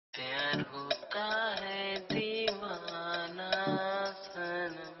प्यार होता है दीवाना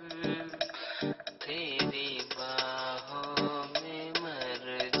सनम, तेरी बाहों में मर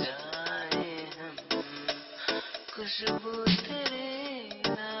जाए हम, खुशबू तेरे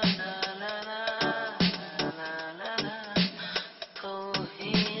ला ला ला ला ला ला ला, तो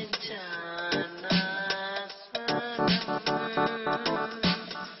ही जाना सनम।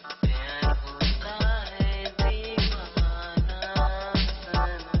 प्यार होता है दीवाना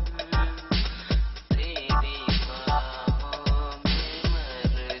सनम, तेरी बाहों में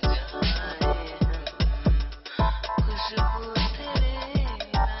मर जाए हम, खुशबू तेरे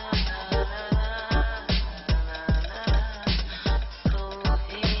ला ला ला ला ला ला, तो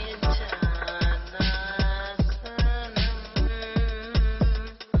ही जाना सनम।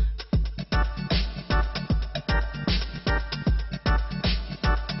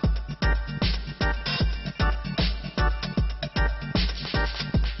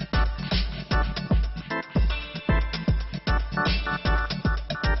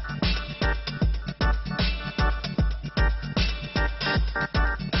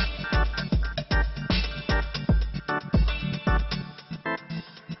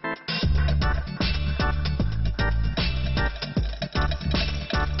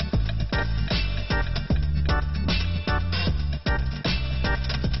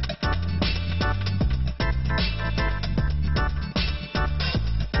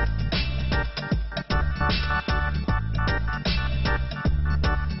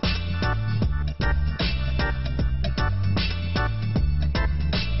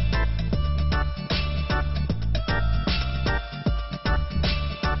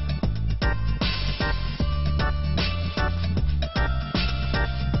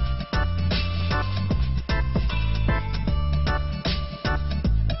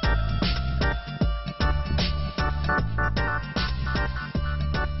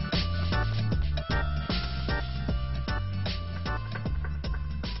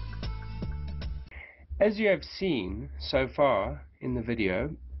 As you have seen so far in the video,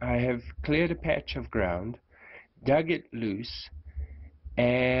 I have cleared a patch of ground, dug it loose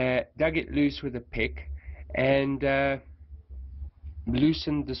with a pick, and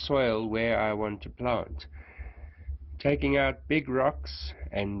loosened the soil where I want to plant, taking out big rocks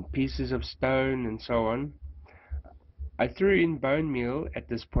and pieces of stone and so on. I threw in bone meal at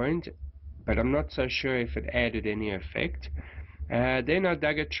this point, but I'm not so sure if it added any effect. Then I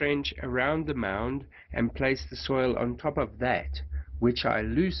dug a trench around the mound and placed the soil on top of that, which I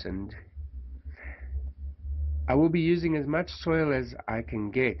loosened. I will be using as much soil as I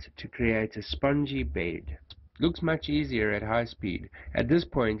can get to create a spongy bed. Looks much easier at high speed. At this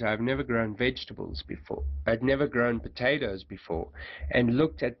point I've never grown vegetables before. I'd never grown potatoes before, and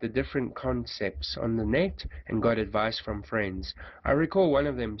looked at the different concepts on the net and got advice from friends. I recall one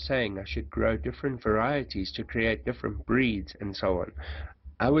of them saying I should grow different varieties to create different breeds and so on.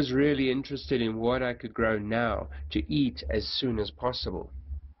 I was really interested in what I could grow now to eat as soon as possible.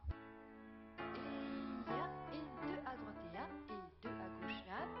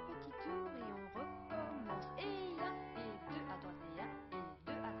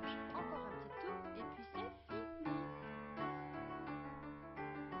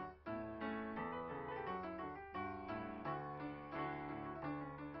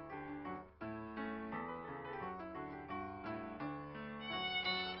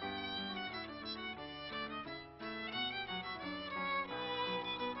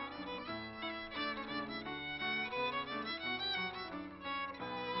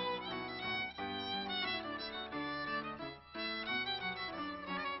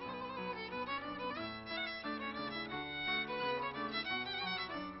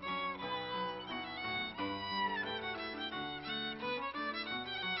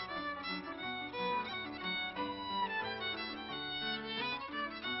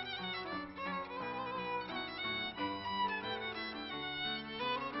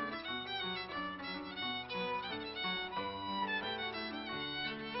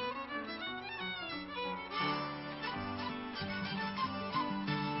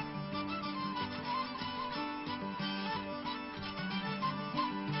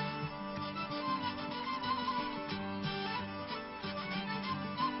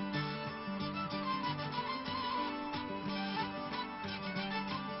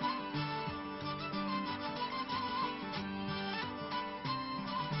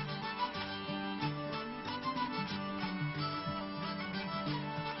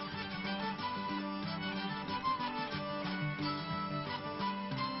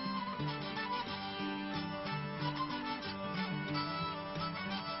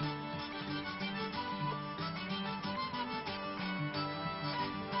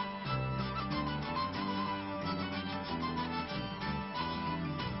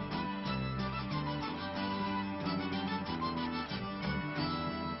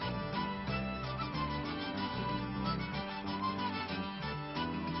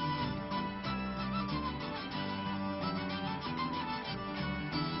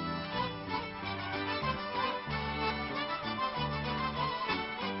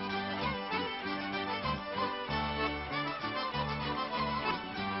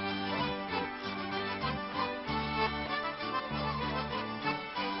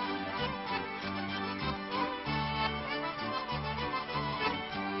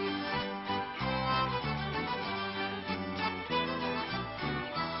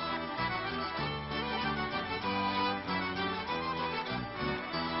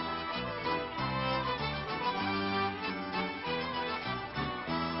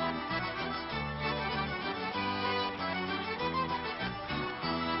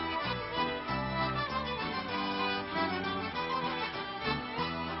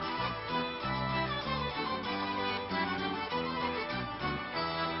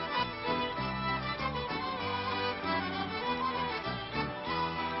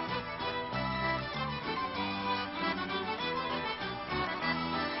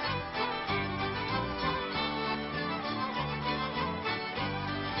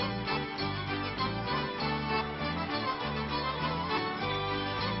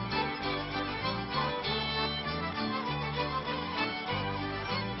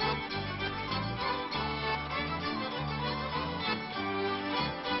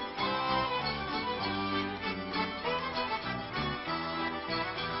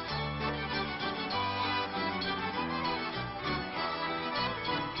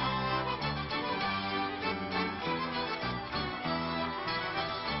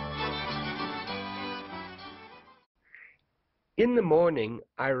 In the morning,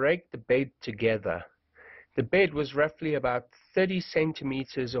 I raked the bed together. The bed was roughly about 30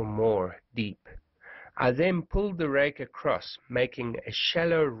 centimeters or more deep. I then pulled the rake across, making a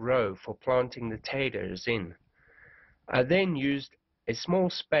shallow row for planting the taters in. I then used a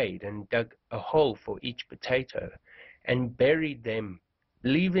small spade and dug a hole for each potato and buried them,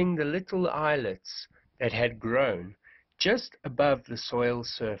 leaving the little islets that had grown just above the soil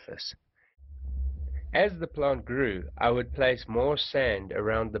surface. As the plant grew, I would place more sand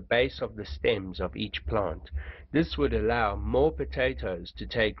around the base of the stems of each plant. This would allow more potatoes to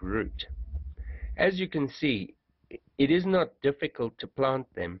take root. As you can see, it is not difficult to plant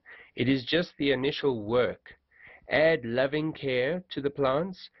them. It is just the initial work. Add loving care to the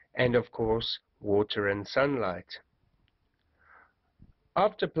plants and, of course, water and sunlight.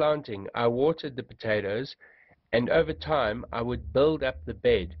 After planting, I watered the potatoes, and over time I would build up the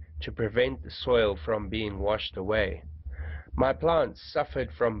bed to prevent the soil from being washed away. My plants suffered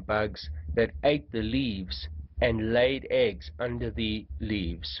from bugs that ate the leaves and laid eggs under the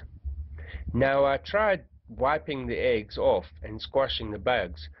leaves. Now I tried wiping the eggs off and squashing the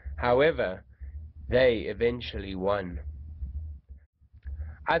bugs. However, they eventually won.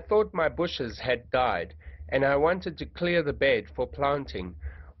 I thought my bushes had died, and I wanted to clear the bed for planting.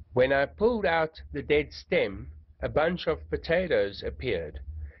 When I pulled out the dead stem, a bunch of potatoes appeared,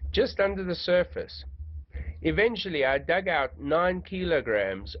 just under the surface. Eventually, I dug out 9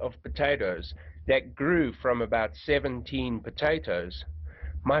 kilograms of potatoes that grew from about 17 potatoes.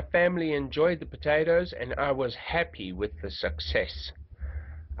 My family enjoyed the potatoes, and I was happy with the success.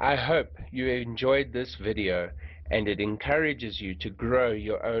 I hope you enjoyed this video and it encourages you to grow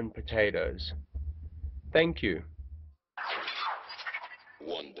your own potatoes. Thank you.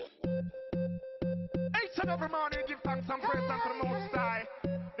 Wonder. Each and every morning give thanks and praise unto the Most High,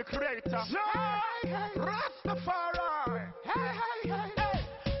 the Creator. Joy, Rastafari. Hey, hey, hey, hey.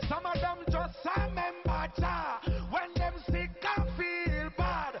 Some of them just remember Jah when them sick and feel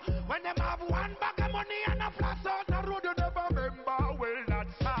bad. When them have one bag of money and a flash out the road, you never remember. Well,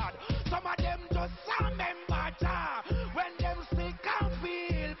 that's sad. Some of them just remember Jah when them sick and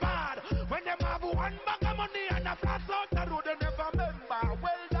feel bad. When them have one bag of money and a flash out the road, you never remember.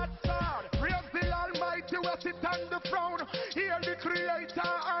 Well, that's sad. Praise the Almighty who sit on the throne. Hear the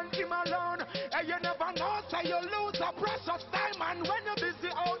Creator and Him alone. And you never know, say you lose a precious diamond when you're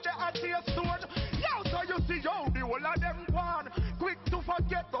busy out there at your stone. Yo, so you see, yo, the whole of them gone. Quick to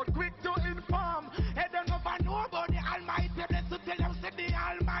forget, but quick to inform. And they never know about the Almighty. Bless to tell them, say the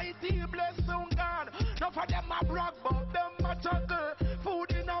Almighty bless soon gone. None of them a brag, but them a juggle.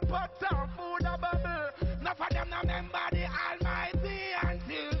 Food in a pot and food a bubble. None of them not remember the Almighty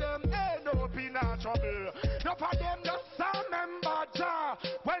until them end up in a trouble. None of them just remember Jah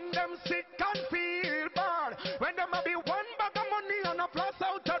when them sick and feel bad. When them a be one bag of money on a plus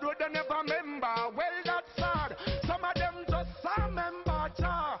out the road, they never remember. Well, that's sad. Some of them just remember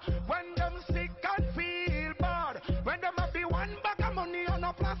Jah when them sick and feel bad. When them a be one bag of money on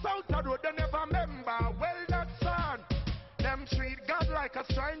a plus out the road, they never remember. Well, that's sad. Them treat God like a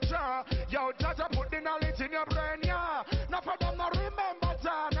stranger. Yo, Jah put the knowledge in your brain, yeah. Now for them not remember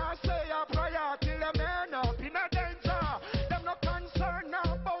Jah, now say a prayer till them end up in a danger. Them not concerned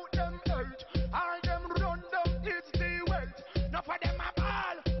about them health. All them run them is the wealth. Now for them a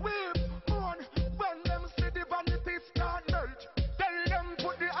ball, weep, mourn when them see the vanity start melt. Tell them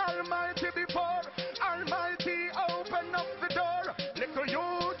put the Almighty before. Almighty open up the door. Little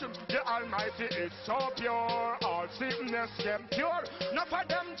youth, the Almighty is so pure. All sickness can cure. Now for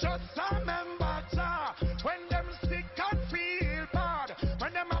them just remember Jah when them sick and feel bad.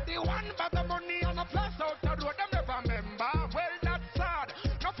 When them have the one bag of money on a plus out the road, them never remember. Well, that's sad.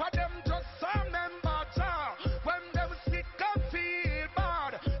 Now for them just remember Jah when them sick and feel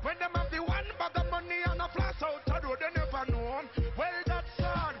bad. When them have the one bag of money on a plus out the road, they never know. Well, that's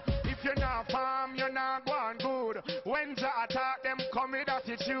sad. If you're not farm, you're not going good. When Jah attack them, come with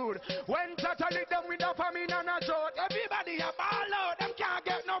attitude. When Jah lead them with a famine and a drought, everybody a ball out, them can't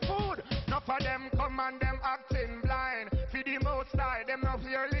get no food. Enough of them come and them acting blind. For the Most High, them not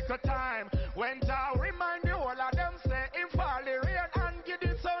fear little time. When Jah remind the whole of them, say him fall the rain and give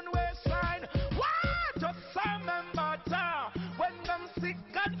the sun where shine. What? Just remember Jah when them sick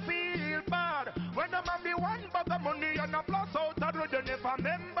and feel bad. When them have the one bag of money and a plus out the road, they never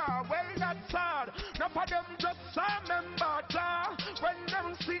remember. Well, that's sad. Enough of them just remember Jah when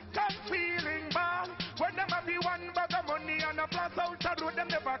them sick and feeling bad. When them have the one bag of money and a plus out the road, them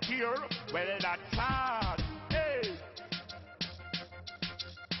never care. Well, that's sad. Hey.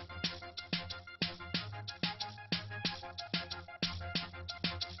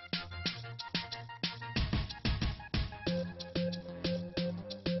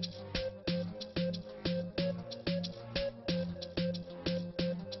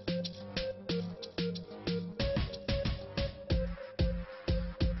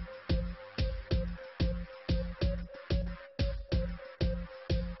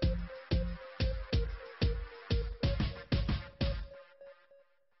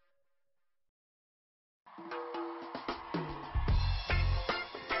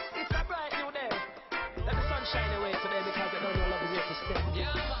 shine away today because they don't know love is here to stay.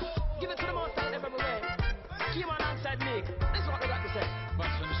 Yeah, man. Give it to the most out everywhere. Keep on alongside Nick. This is what they got to say. But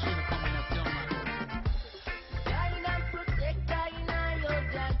when the shooter coming up, young man. Guide and protect I in your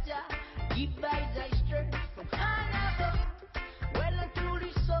Jaja. Give by thy strength from high above. Well and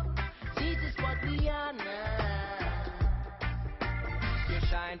truly so. This is what we are now. You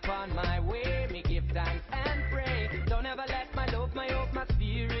shine upon my way, me give thanks and pray. Don't ever let my love, my hope, my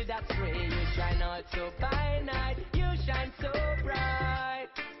spirit astray. You shine out so by night, you shine so bright.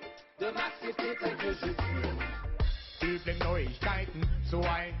 The massive Gefühl. Üble Neuigkeiten zu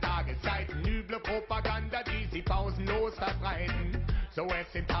allen Tageszeiten, üble Propaganda, die sie pausenlos verbreiten. So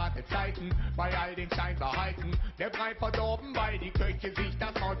es sind harte Zeiten bei all den Scheinwahrheiten. Der Brei verdorben, weil die Köche sich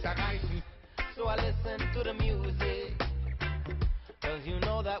das Maul zerreißen. So I listen to the music, cause you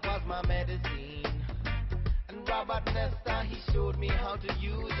know that was my medicine. And Robert Nesta, he showed me how to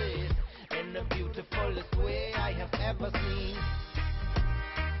use it in the beautifulest way I have ever seen.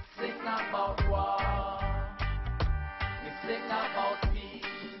 Sing about war, we sing about peace.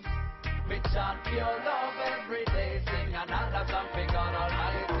 We chant pure love every day, sing another something on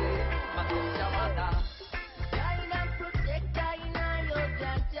Almighty. Matusha Mata. Guide and protect I in your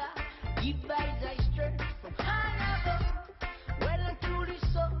Jaja. Give by thy